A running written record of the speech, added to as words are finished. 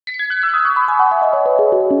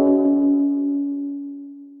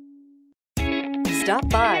Stop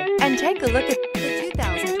by and take a look at the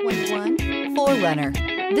 2021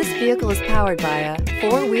 4Runner. This vehicle is powered by a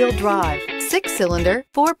 4-wheel drive, 6-cylinder,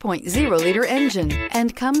 4.0-liter engine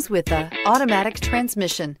and comes with a automatic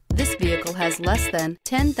transmission. This vehicle has less than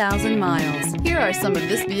 10,000 miles. Here are some of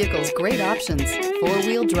this vehicle's great options: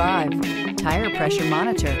 4-wheel drive, tire pressure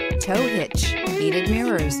monitor, tow hitch, heated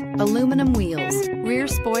mirrors, aluminum wheels, rear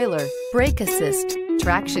spoiler, brake assist,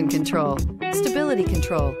 traction control, stability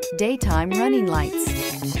control, daytime running lights.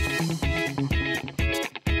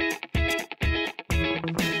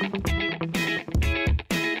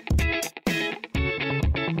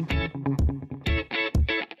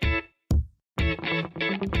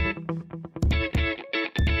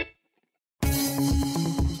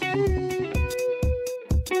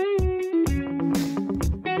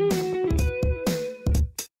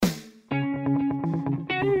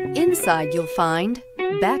 Inside you'll find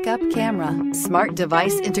backup camera, smart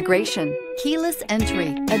device integration, keyless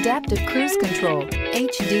entry, adaptive cruise control,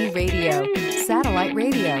 HD radio, satellite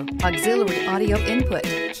radio, auxiliary audio input,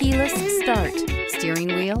 keyless start, steering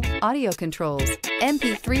wheel audio controls,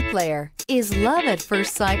 MP3 player. Is love at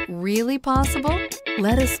first sight really possible?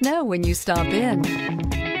 Let us know when you stop in.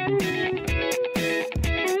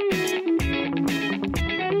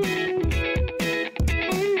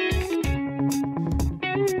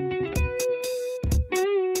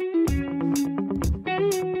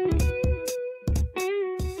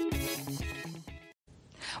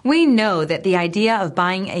 We know that the idea of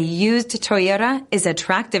buying a used Toyota is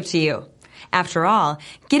attractive to you. After all,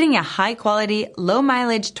 getting a high-quality,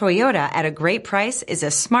 low-mileage Toyota at a great price is a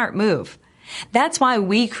smart move. That's why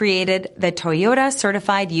we created the Toyota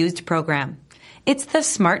Certified Used program. It's the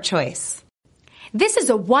smart choice. This is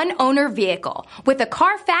a one-owner vehicle with a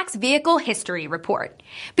Carfax Vehicle History Report.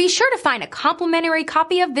 Be sure to find a complimentary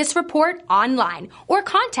copy of this report online or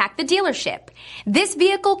contact the dealership. This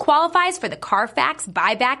vehicle qualifies for the Carfax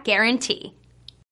Buyback Guarantee.